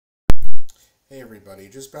Hey everybody,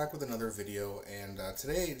 just back with another video, and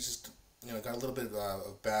today just got a little bit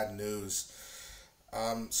of bad news.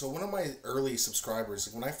 So one of my early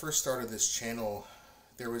subscribers, when I first started this channel,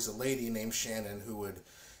 there was a lady named Shannon who would,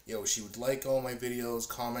 she would like all my videos,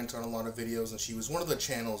 comment on a lot of videos, and she was one of the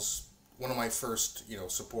channel's, one of my first,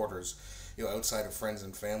 supporters, outside of friends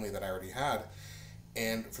and family that I already had.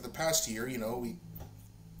 And for the past year, we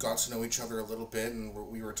got to know each other a little bit, and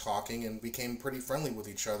we were talking and became pretty friendly with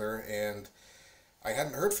each other. And I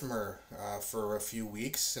hadn't heard from her for a few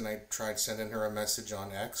weeks, and I tried sending her a message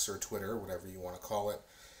on X or Twitter, whatever you want to call it,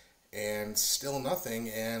 and still nothing.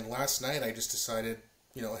 And last night I just decided,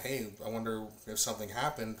 hey, I wonder if something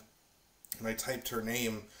happened, and I typed her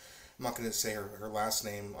name. I'm not going to say her last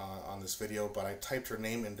name on this video, but I typed her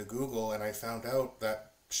name into Google, and I found out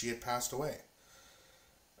that she had passed away.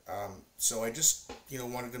 So I just,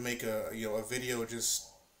 wanted to make a video just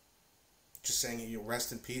saying,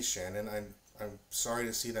 rest in peace, Shannon. I'm sorry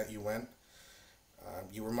to see that you went.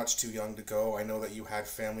 You were much too young to go. I know that you had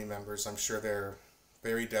family members. I'm sure they're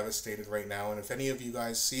very devastated right now. And if any of you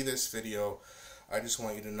guys see this video, I just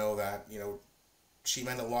want you to know that, she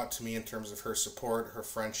meant a lot to me in terms of her support, her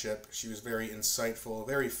friendship. She was very insightful,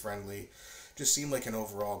 very friendly, just seemed like an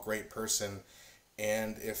overall great person.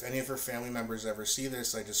 And if any of her family members ever see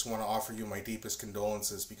this, I just want to offer you my deepest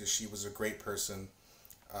condolences, because she was a great person.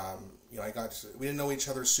 We didn't know each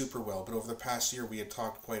other super well, but over the past year we had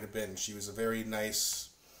talked quite a bit, and she was a very nice,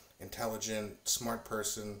 intelligent, smart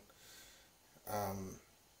person.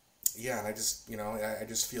 Yeah, and I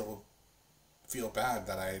just feel bad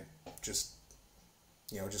that I just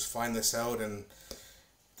find this out and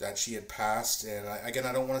that she had passed. And again,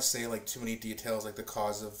 I don't want to say like too many details, like the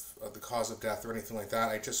cause of death or anything like that.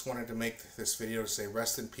 I just wanted to make this video to say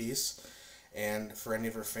rest in peace. And for any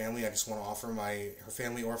of her family, I just want to offer her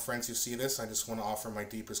family or friends who see this, I just want to offer my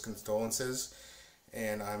deepest condolences,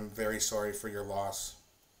 and I'm very sorry for your loss.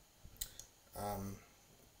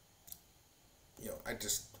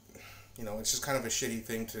 It's just kind of a shitty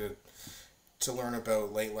thing to learn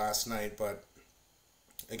about late last night, but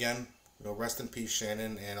again, rest in peace,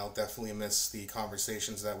 Shannon, and I'll definitely miss the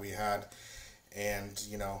conversations that we had. And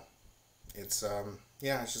it's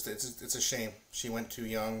it's a shame. She went too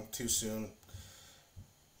young, too soon.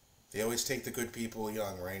 They always take the good people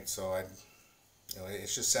young, right? So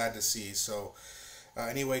it's just sad to see. So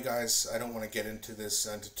anyway, guys, I don't want to get into this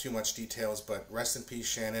into too much details, but rest in peace,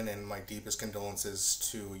 Shannon, and my deepest condolences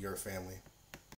to your family.